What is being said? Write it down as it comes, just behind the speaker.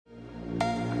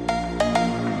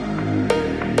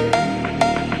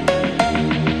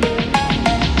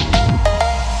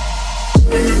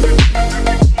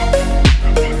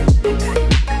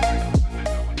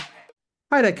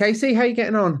Hi there, Casey. How are you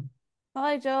getting on?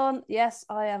 Hi, John. Yes,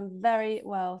 I am very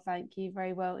well, thank you.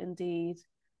 Very well indeed.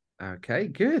 Okay,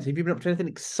 good. Have you been up to anything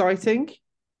exciting?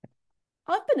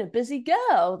 I've been a busy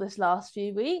girl this last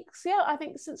few weeks. Yeah, I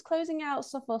think since closing out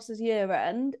Sophos' year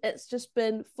end, it's just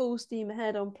been full steam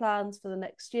ahead on plans for the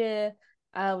next year.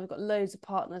 We've got loads of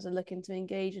partners are looking to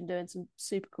engage and doing some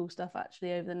super cool stuff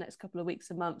actually over the next couple of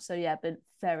weeks and months. So yeah, been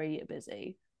very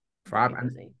busy, Fab. very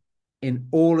And busy. in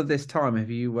all of this time, have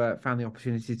you found the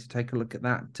opportunity to take a look at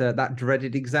that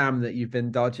dreaded exam that you've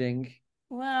been dodging?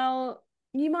 Well,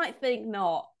 you might think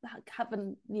not,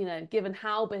 having, given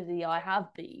how busy I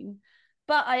have been,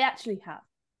 but I actually have.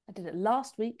 I did it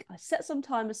last week. I set some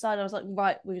time aside. I was like,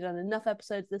 right, we've done enough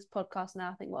episodes of this podcast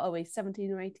now. I think, what are we,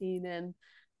 17 or 18 in?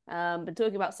 Been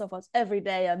talking about softwares every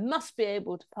day. I must be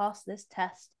able to pass this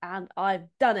test, and I've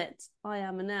done it. I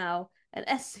am now an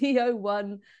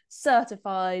SC01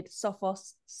 certified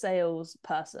Sophos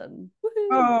salesperson. Woohoo!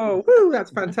 Oh, woo,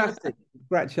 that's fantastic.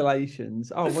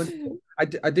 Congratulations. Oh, wonderful. I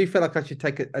do feel like I should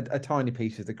take a tiny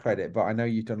piece of the credit, but I know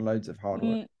you've done loads of hard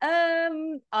work.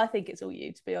 I think it's all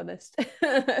you, to be honest.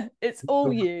 It's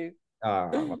all you.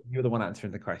 Well, you're the one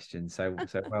answering the question, so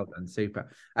well done, super.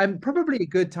 Probably a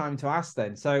good time to ask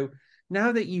then. So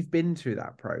now that you've been through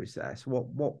that process,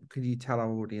 what could you tell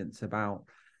our audience about,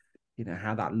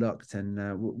 how that looked and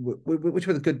which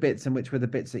were the good bits and which were the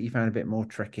bits that you found a bit more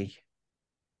tricky?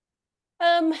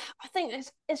 I think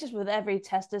it's just with every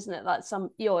test, isn't it? Like some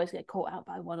you always get caught out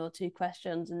by one or two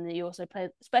questions, and then you also play,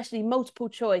 especially multiple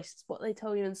choice. It's what they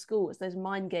tell you in school. It's those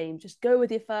mind games. Just go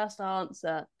with your first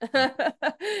answer, and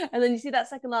then you see that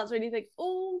second answer, and you think,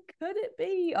 "Oh, could it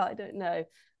be? I don't know."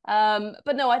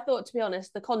 But no, I thought, to be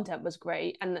honest, the content was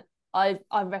great, and I've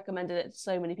recommended it to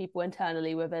so many people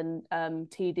internally within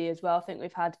TD as well. I think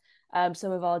we've had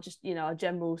some of our just our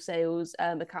general sales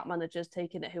account managers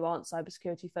taking it who aren't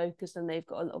cybersecurity focused, and they've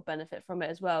got a little benefit from it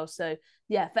as well. So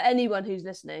yeah, for anyone who's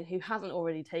listening who hasn't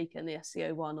already taken the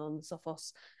SC01 on the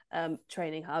Sophos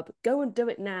training hub, go and do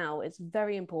it now. It's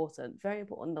very important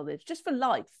knowledge just for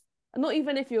life. And not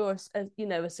even if you're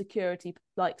a security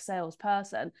like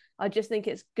salesperson. I just think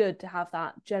it's good to have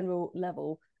that general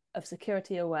level of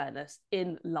security awareness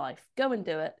in life. Go and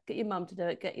do it. Get your mum to do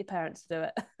it. Get your parents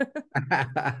to do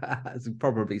That's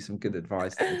probably some good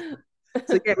advice there.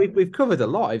 So it. yeah, we've covered a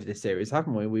lot over this series,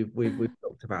 haven't we? We've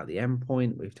talked about the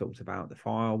endpoint, we've talked about the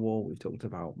firewall, we've talked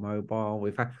about mobile,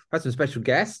 we've had some special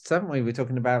guests, haven't we? We're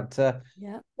talking about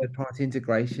Yeah. third-party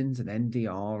integrations and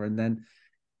NDR, and then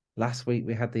last week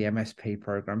we had the MSP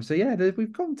program. So yeah,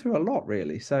 we've gone through a lot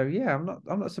really. So yeah,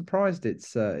 I'm not surprised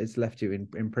it's left you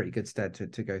in pretty good stead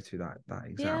to go through that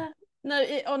exam. Yeah.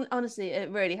 No, honestly, it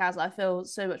really has. I feel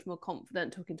so much more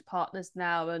confident talking to partners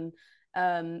now,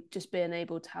 and just being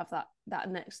able to have that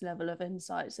next level of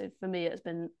insight. So for me, it's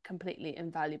been completely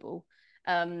invaluable.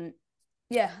 Um,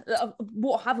 yeah,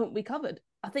 what haven't we covered?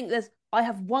 I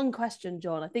have one question,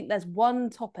 John. I think there's one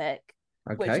topic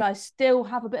which Okay. I still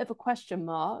have a bit of a question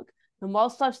mark. And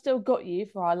whilst I've still got you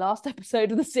for our last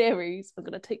episode of the series, I'm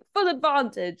going to take full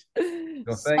advantage.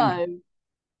 Your thing. So,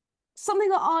 something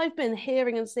that I've been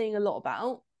hearing and seeing a lot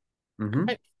about, I Hmm.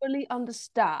 don't fully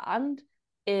understand,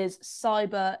 is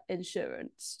cyber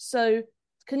insurance. So,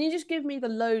 can you just give me the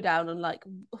lowdown on like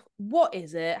what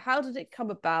is it? How did it come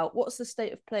about? What's the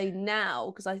state of play now?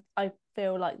 Because I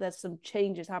feel like there's some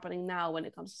changes happening now when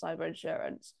it comes to cyber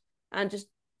insurance. And just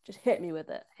hit me with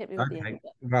it. Hit me with the end Okay.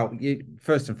 of it. Well,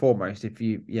 first and foremost, if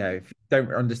you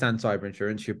don't understand cyber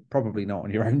insurance, you're probably not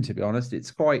on your own, to be honest.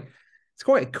 It's quite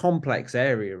a complex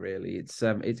area, really.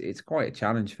 It's quite a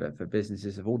challenge for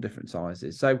businesses of all different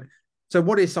sizes. So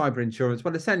what is cyber insurance?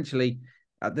 Well, essentially,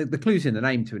 the clue's in the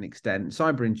name to an extent.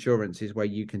 Cyber insurance is where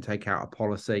you can take out a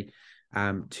policy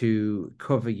to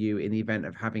cover you in the event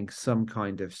of having some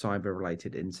kind of cyber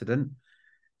related incident.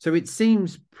 So it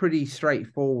seems pretty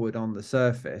straightforward on the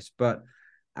surface, but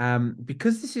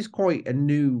because this is quite a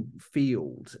new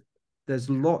field, there's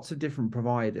lots of different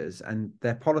providers, and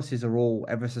their policies are all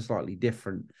ever so slightly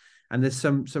different. And there's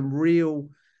some real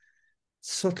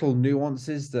subtle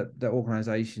nuances that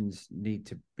organizations need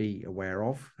to be aware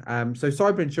of. So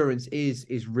cyber insurance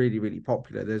is really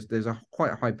popular. There's a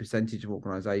quite a high percentage of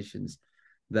organizations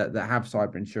that have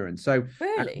cyber insurance. So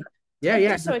Really? yeah,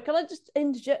 yeah. Sorry, can I just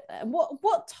interject there?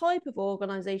 What type of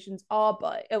organisations are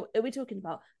we talking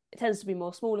about? It tends to be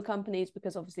more smaller companies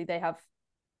because obviously they have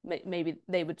maybe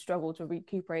they would struggle to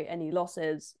recuperate any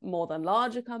losses more than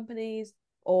larger companies,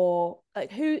 or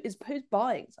like who's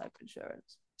buying cyber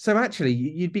insurance? So actually,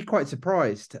 you'd be quite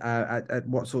surprised at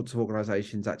what sorts of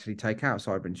organisations actually take out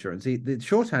cyber insurance. The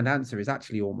shorthand answer is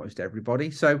actually almost everybody.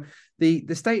 So the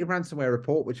State of Ransomware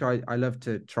report, which I love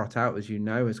to trot out, as you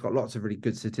know, has got lots of really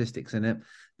good statistics in it.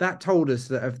 That told us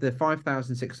that of the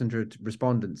 5,600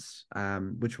 respondents,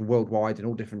 which were worldwide in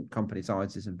all different company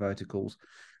sizes and verticals,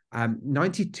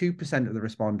 92% of the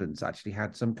respondents actually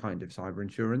had some kind of cyber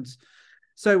insurance.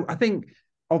 So I think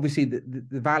obviously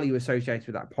the value associated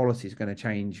with that policy is going to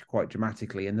change quite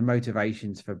dramatically, and the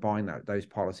motivations for buying those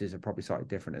policies are probably slightly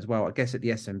different as well. I guess at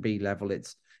the SMB level,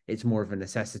 it's more of a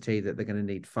necessity that they're going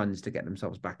to need funds to get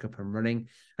themselves back up and running,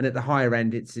 and at the higher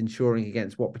end, it's insuring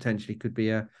against what potentially could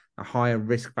be a higher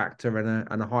risk factor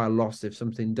and a higher loss if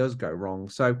something does go wrong.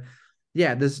 So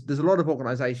yeah, there's a lot of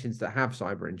organizations that have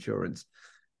cyber insurance.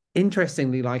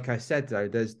 Interestingly, like I said, though,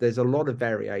 there's a lot of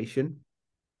variation.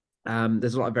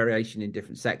 There's a lot of variation in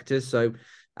different sectors. So,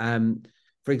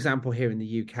 for example, here in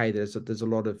the UK, there's a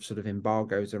lot of sort of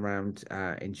embargoes around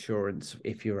insurance.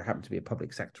 If you happen to be a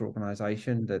public sector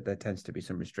organisation, there tends to be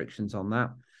some restrictions on that.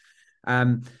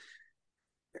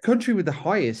 The country with the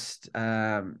highest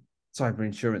cyber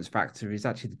insurance factor is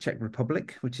actually the Czech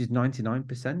Republic, which is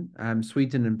 99%.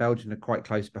 Sweden and Belgium are quite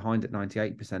close behind at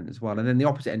 98% as well. And then the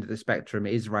opposite end of the spectrum,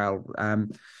 Israel.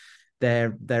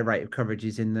 Their rate of coverage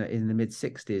is in the mid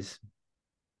 60s.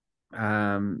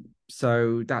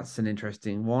 So that's an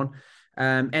interesting one.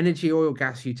 Energy, oil,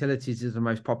 gas, utilities is the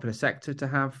most popular sector to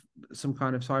have some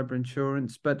kind of cyber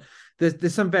insurance, but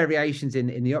there's some variations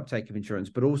in the uptake of insurance,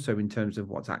 but also in terms of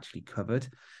what's actually covered.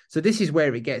 So this is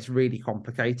where it gets really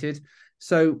complicated.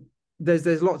 So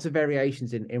there's lots of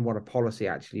variations in what a policy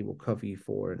actually will cover you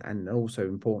for, and also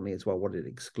importantly as well, what it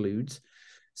excludes.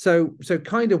 So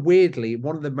kind of weirdly,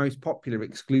 one of the most popular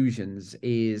exclusions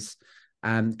is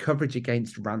coverage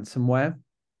against ransomware,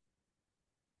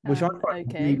 which I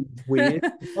find really weird.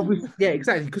 Yeah,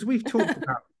 exactly, because we've talked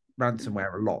about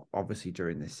ransomware a lot, obviously,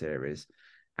 during this series,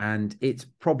 and it's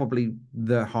probably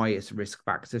the highest risk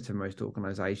factor to most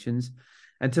organizations.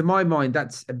 And to my mind,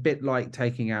 that's a bit like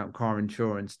taking out car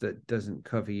insurance that doesn't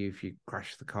cover you if you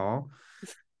crash the car.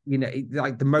 You know,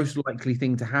 like the most likely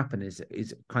thing to happen is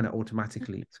kind of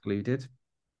automatically excluded.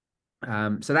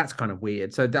 So that's kind of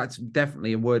weird. So that's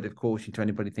definitely a word of caution to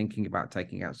anybody thinking about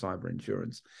taking out cyber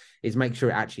insurance, is make sure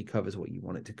it actually covers what you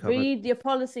want it to cover. Read your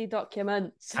policy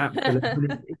documents.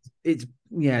 Absolutely.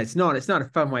 It's not a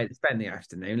fun way to spend the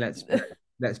afternoon.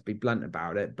 Let's be blunt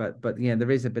about it. But yeah,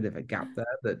 there is a bit of a gap there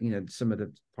that, you know, some of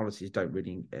the policies don't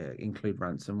really include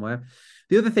ransomware.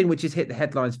 The other thing which has hit the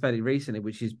headlines fairly recently,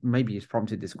 which is maybe has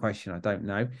prompted this question, I don't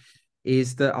know,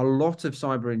 is that a lot of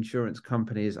cyber insurance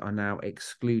companies are now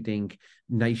excluding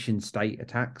nation state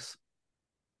attacks.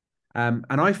 And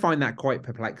I find that quite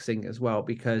perplexing as well,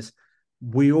 because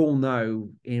we all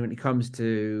know, when it comes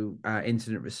to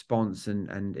incident response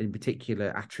and in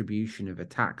particular attribution of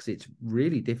attacks, it's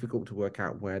really difficult to work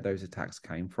out where those attacks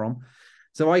came from.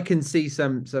 So I can see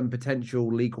some potential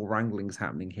legal wranglings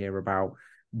happening here about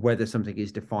whether something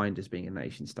is defined as being a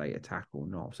nation state attack or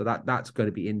not. So that's going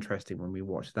to be interesting when we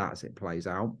watch that as it plays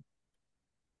out.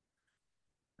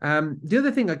 The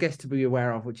other thing, I guess, to be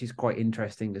aware of, which is quite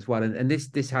interesting as well, and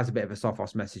this has a bit of a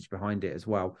Sophos message behind it as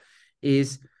well,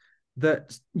 is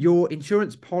that your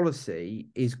insurance policy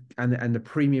is and the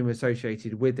premium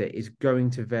associated with it is going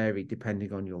to vary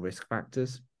depending on your risk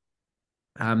factors.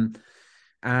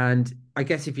 And I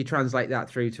guess if you translate that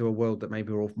through to a world that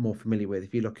maybe we're all more familiar with,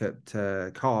 if you look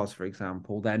at cars, for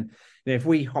example, then, you know, if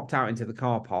we hopped out into the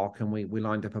car park and we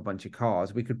lined up a bunch of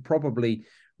cars, we could probably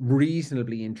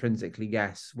reasonably intrinsically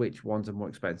guess which ones are more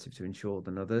expensive to insure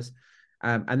than others.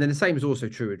 And then the same is also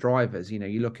true with drivers. You know,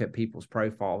 you look at people's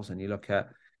profiles and you look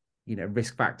at, you know,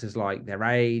 risk factors like their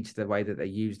age, the way that they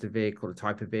use the vehicle, the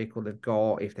type of vehicle they've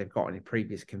got, if they've got any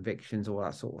previous convictions, all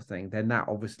that sort of thing, then that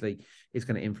obviously is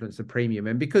going to influence the premium.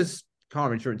 And because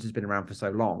car insurance has been around for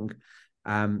so long,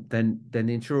 then the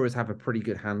insurers have a pretty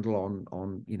good handle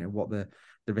on you know, what the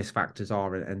risk factors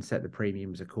are and set the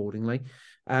premiums accordingly.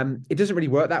 It doesn't really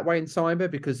work that way in cyber,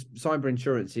 because cyber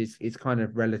insurance is kind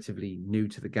of relatively new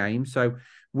to the game. So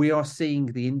we are seeing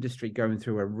the industry going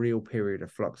through a real period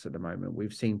of flux at the moment.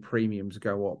 We've seen premiums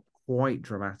go up quite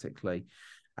dramatically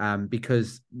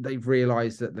because they've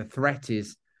realized that the threat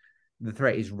is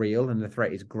real and the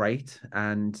threat is great,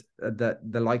 and that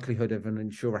the likelihood of an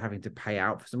insurer having to pay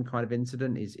out for some kind of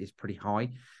incident is pretty high.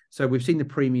 So we've seen the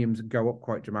premiums go up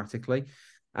quite dramatically.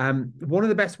 One of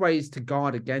the best ways to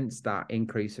guard against that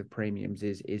increase of premiums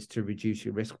is to reduce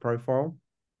your risk profile.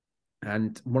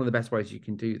 And one of the best ways you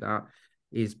can do that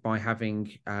is by having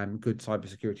good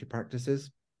cybersecurity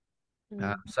practices.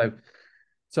 So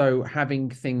So having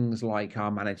things like our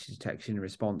managed detection and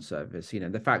response service,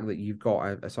 the fact that you've got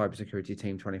a cybersecurity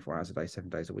team 24 hours a day, 7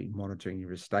 days a week monitoring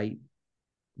your estate,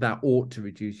 that ought to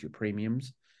reduce your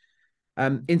premiums.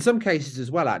 In some cases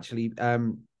as well, actually,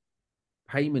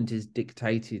 payment is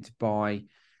dictated by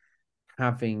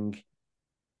having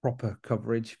proper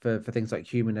coverage for things like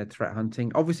human-led threat hunting.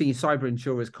 Obviously, cyber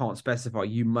insurers can't specify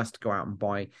you must go out and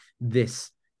buy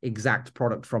this exact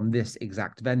product from this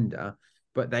exact vendor,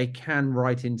 but they can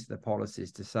write into the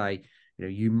policies to say,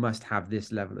 you must have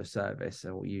this level of service,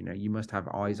 or you must have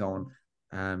eyes on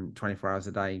 24 hours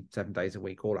a day, 7 days a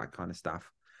week, all that kind of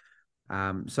stuff.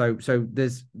 So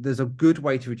there's a good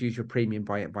way to reduce your premium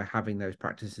by having those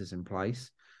practices in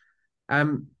place.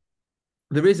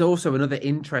 There is also another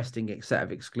interesting set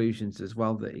of exclusions as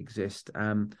well that exist.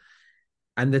 And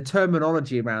the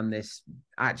terminology around this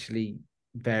actually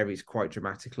varies quite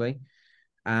dramatically.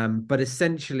 But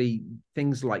essentially,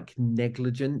 things like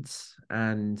negligence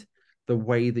and the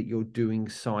way that you're doing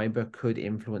cyber could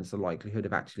influence the likelihood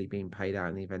of actually being paid out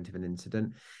in the event of an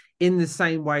incident. In the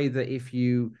same way that if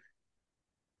you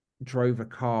drove a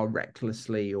car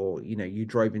recklessly, or you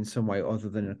drove in some way other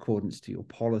than in accordance to your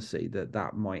policy,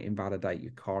 that might invalidate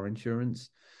your car insurance.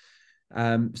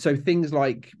 So things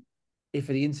like if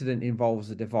the incident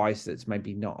involves a device that's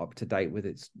maybe not up to date with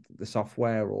the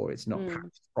software, or it's not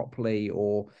patched properly,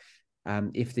 or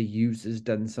if the user's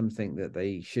done something that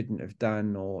they shouldn't have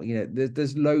done, or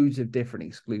there's loads of different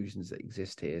exclusions that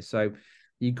exist here. So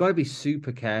you've got to be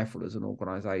super careful as an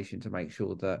organization to make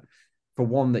sure that, for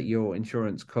one, that your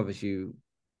insurance covers you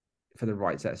for the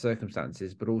right set of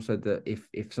circumstances, but also that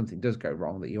if something does go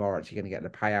wrong, that you are actually going to get the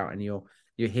payout and you're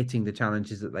hitting the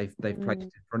challenges that they've placed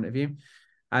in front of you.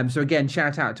 So again,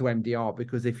 shout out to MDR,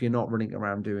 because if you're not running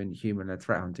around doing human-led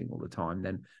threat hunting all the time,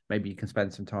 then maybe you can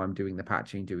spend some time doing the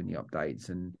patching, doing the updates,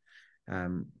 and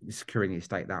securing the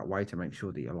estate that way to make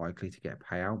sure that you're likely to get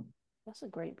a payout. That's a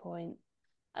great point.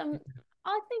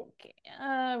 I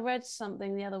think read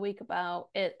something the other week about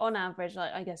it. On average,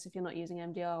 like, I guess if you're not using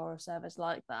MDR or a service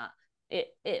like that,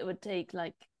 it would take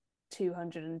like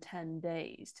 210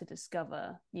 days to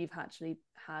discover you've actually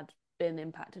been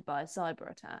impacted by a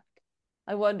cyber attack.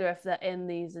 I wonder if that in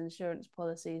these insurance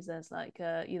policies there's like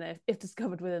if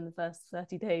discovered within the first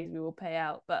 30 days we will pay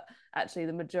out, but actually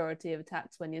the majority of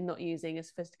attacks, when you're not using a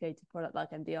sophisticated product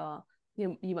like MDR,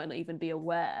 you might not even be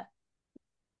aware.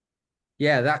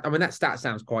 Yeah, that stat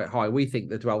sounds quite high. We think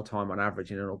the dwell time on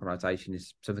average in an organization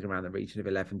is something around the region of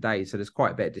 11 days. So there's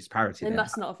quite a bit of disparity They there.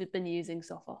 must not have been using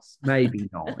Sophos. Maybe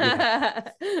not. Yeah.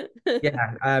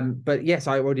 Yeah. But yes,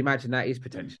 I would imagine that is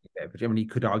potentially there. But I mean, you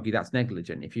could argue that's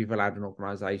negligent if you've allowed an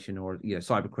organization or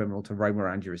cyber criminal to roam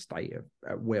around your estate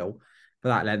at will for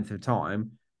that length of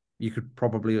time. You could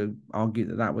probably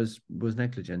argue that was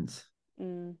negligence.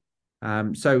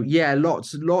 So yeah,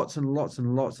 lots and lots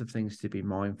of things to be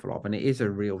mindful of, and it is a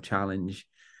real challenge.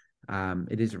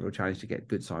 It is a real challenge to get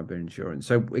good cyber insurance.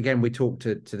 So again, we talked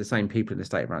to the same people in the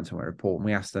State Ransomware Report, and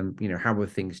we asked them, how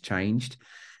have things changed?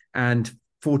 And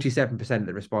 47% of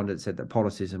the respondents said that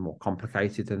policies are more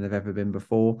complicated than they've ever been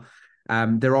before.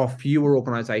 There are fewer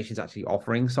organizations actually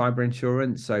offering cyber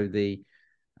insurance, so the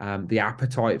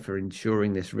appetite for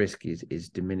insuring this risk is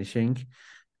diminishing,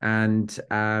 and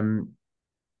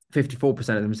 54%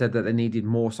 of them said that they needed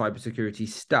more cybersecurity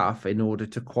stuff in order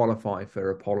to qualify for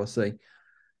a policy.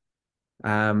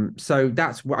 So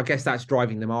I guess that's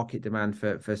driving the market demand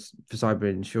for cyber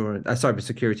insurance,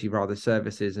 cybersecurity rather,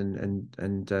 services and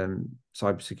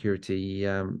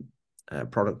cybersecurity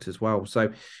product as well.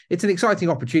 So it's an exciting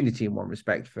opportunity in one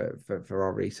respect for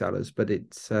our resellers, but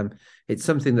it's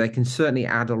something they can certainly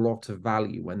add a lot of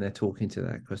value when they're talking to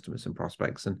their customers and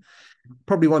prospects. And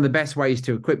probably one of the best ways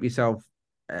to equip yourself,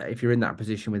 if you're in that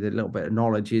position with a little bit of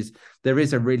knowledge, is there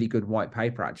is a really good white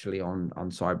paper actually on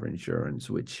cyber insurance,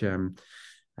 which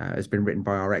has been written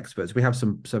by our experts. We have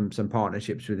some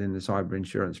partnerships within the cyber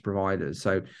insurance providers,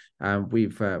 so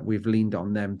we've leaned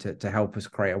on them to help us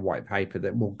create a white paper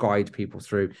that will guide people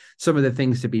through some of the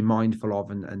things to be mindful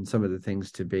of and some of the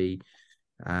things to be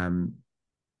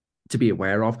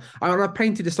aware of. I've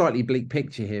painted a slightly bleak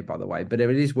picture here, by the way, but it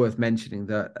is worth mentioning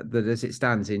that as it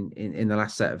stands in the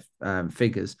last set of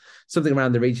figures, something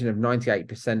around the region of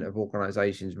 98% of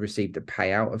organizations received a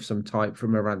payout of some type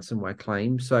from a ransomware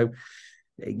claim. So,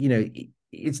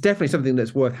 it's definitely something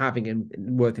that's worth having and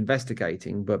worth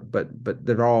investigating, but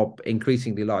there are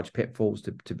increasingly large pitfalls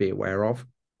to be aware of.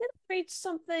 Did I read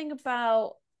something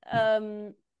about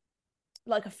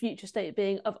like a future state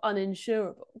being of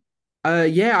uninsurable?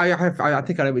 Yeah, I have. I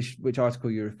think I know which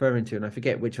article you're referring to, and I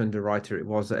forget which underwriter it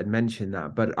was that had mentioned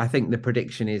that. But I think the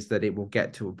prediction is that it will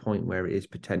get to a point where it is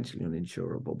potentially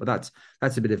uninsurable. But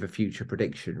that's a bit of a future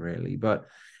prediction, really. But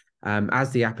as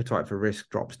the appetite for risk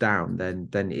drops down, then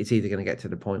it's either going to get to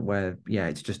the point where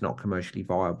it's just not commercially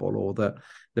viable, or that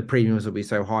the premiums will be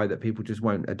so high that people just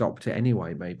won't adopt it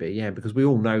anyway. Maybe, because we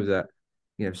all know that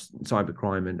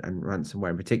cybercrime and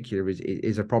ransomware in particular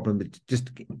is a problem that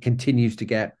just continues to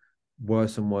get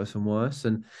worse and worse and worse.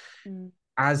 And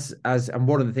and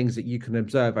one of the things that you can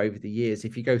observe over the years,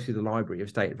 if you go through the library of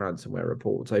state ransomware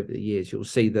reports over the years, you'll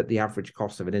see that the average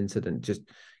cost of an incident just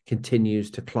continues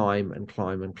to climb and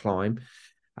climb and climb.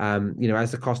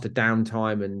 As the cost of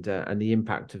downtime and the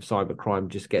impact of cybercrime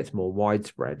just gets more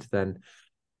widespread, then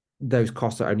those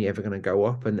costs are only ever going to go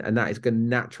up, and that is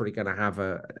naturally going to have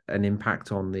an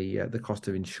impact on the cost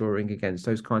of insuring against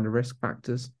those kind of risk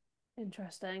factors.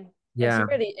 Interesting. It's Yeah,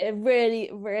 a really,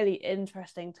 really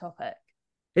interesting topic.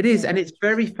 it is, and Really it's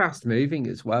very interesting. fast moving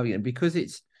as well. Because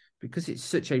it's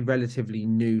such a relatively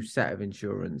new set of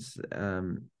insurance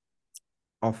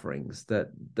offerings that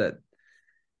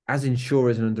as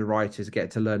insurers and underwriters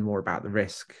get to learn more about the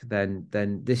risk, then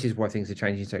this is why things are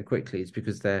changing so quickly. It's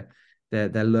because they're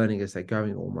learning as they're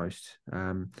going almost.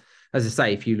 As I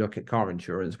say, if you look at car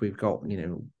insurance, we've got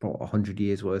 100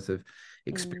 years worth of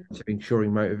experience of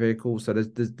insuring motor vehicles. So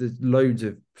there's loads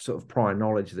of sort of prior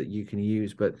knowledge that you can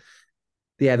use. But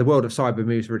the world of cyber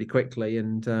moves really quickly,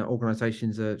 and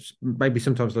organisations are maybe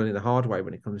sometimes learning the hard way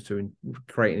when it comes to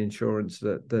creating insurance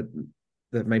that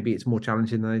maybe it's more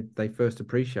challenging than they first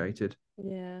appreciated.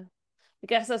 Yeah. I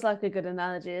guess that's like a good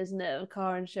analogy, isn't it? Of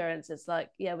car insurance, it's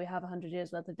like, yeah, we have 100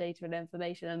 years worth of data and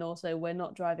information, and also we're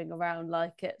not driving around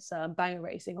like it's banger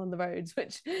racing on the roads,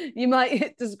 which you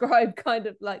might describe kind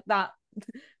of like that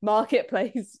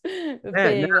marketplace of Yeah, no,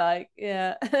 being like,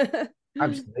 yeah.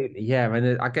 absolutely. Yeah,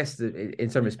 and I guess that in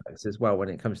some respects as well, when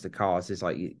it comes to cars, it's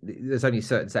like there's only a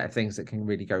certain set of things that can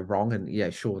really go wrong,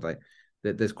 and sure,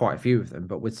 there's quite a few of them,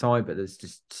 but with cyber, there's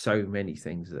just so many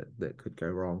things that could go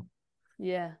wrong.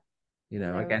 Yeah. And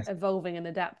I they're guess evolving and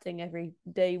adapting every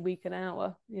day, week, and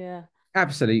hour. Yeah.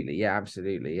 absolutely, yeah,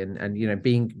 absolutely, and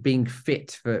being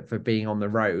fit for being on the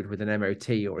road with an MOT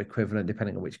or equivalent,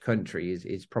 depending on which country,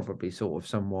 is probably sort of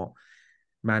somewhat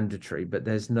mandatory, but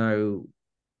there's no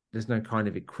kind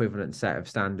of equivalent set of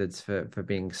standards for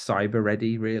being cyber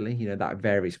ready, really. That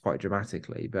varies quite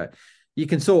dramatically, but you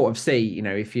can sort of see,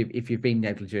 if you've been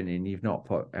negligent and you've not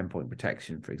put endpoint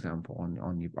protection, for example,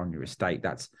 on your estate,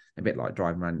 that's a bit like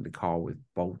driving around in the car with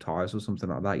bold tires or something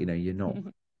like that. You're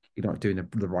not doing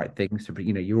the right things, but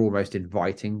you're almost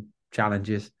inviting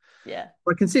challenges. Yeah.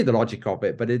 I can see the logic of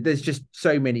it, but there's just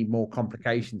so many more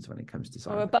complications when it comes to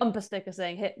Or a cyber. bumper sticker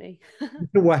saying "hit me."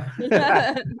 Well,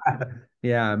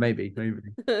 yeah, maybe.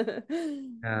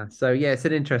 Yeah. So it is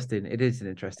an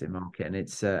interesting market, and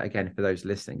it's again, for those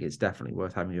listening, it's definitely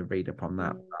worth having a read up on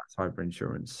that cyber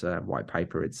insurance white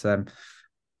paper. It's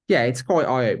quite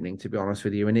eye opening, to be honest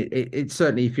with you, and it's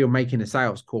certainly, if you're making a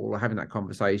sales call or having that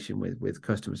conversation with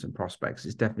customers and prospects,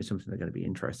 it's definitely something they're going to be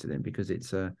interested in, because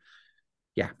it's a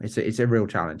real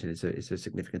challenge, and it's a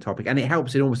significant topic, and it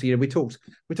helps in almost, we talked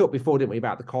before, didn't we,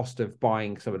 about the cost of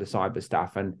buying some of the cyber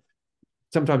stuff, and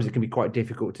sometimes it can be quite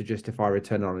difficult to justify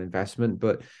return on investment,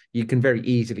 but you can very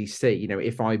easily see,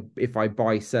 if I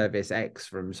buy service X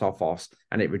from Sophos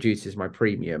and it reduces my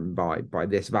premium by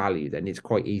this value, then it's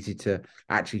quite easy to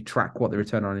actually track what the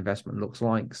return on investment looks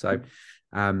like. So,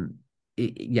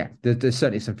 there's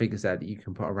certainly some figures there that you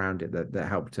can put around it that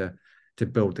help to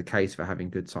build the case for having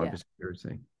good Yeah.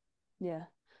 cybersecurity. Yeah.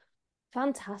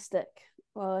 Fantastic.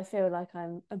 Well, I feel like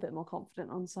I'm a bit more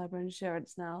confident on cyber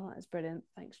insurance now. That is brilliant.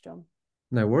 Thanks, Jon.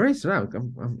 No worries. No,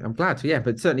 I'm glad to. Yeah,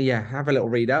 but certainly, have a little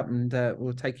read up, and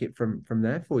we'll take it from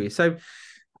there for you. So,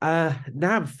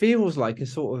 now feels like a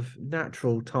sort of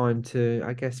natural time to,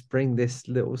 I guess, bring this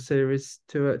little series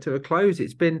to a close.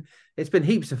 It's been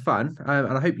heaps of fun,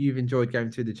 and I hope you've enjoyed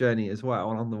going through the journey as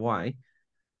well along the way.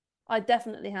 I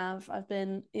definitely have. I've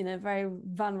been, very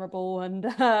vulnerable and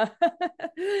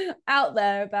out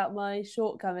there about my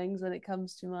shortcomings when it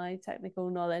comes to my technical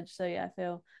knowledge. So yeah, I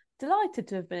feel delighted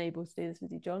to have been able to do this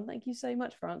with you, Jon. Thank you so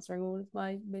much for answering all of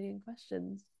my million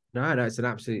questions. No, it's an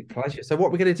absolute pleasure. So,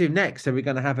 what we're going to do next? Are we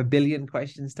going to have a billion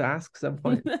questions to ask at some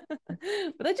point? But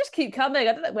they just keep coming.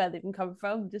 I don't know where they can come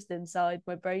from, just inside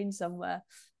my brain somewhere.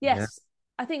 Yeah. Yes,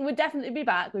 I think we'll definitely be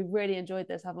back. We've really enjoyed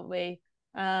this, haven't we?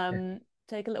 Yeah.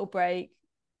 Take a little break,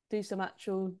 do some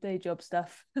actual day job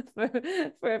stuff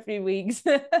for a few weeks.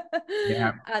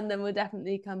 Yeah. And then we'll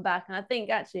definitely come back. And I think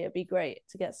actually it'd be great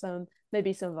to get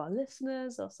maybe some of our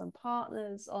listeners or some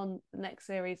partners on the next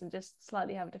series and just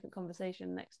slightly have a different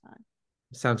conversation next time.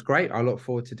 Sounds great. I look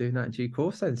forward to doing that in due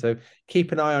course then. So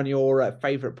keep an eye on your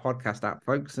favorite podcast app,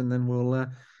 folks, and then we'll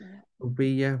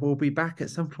be back at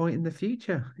some point in the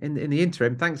future. In the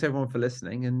interim, thanks everyone for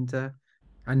listening,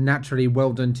 and naturally,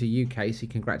 well done to you, Casey.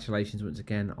 Congratulations once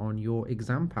again on your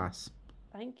exam pass.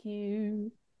 Thank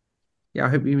you. Yeah, I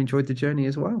hope you enjoyed the journey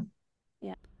as well.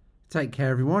 Yeah. Take care,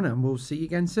 everyone, and we'll see you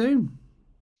again soon.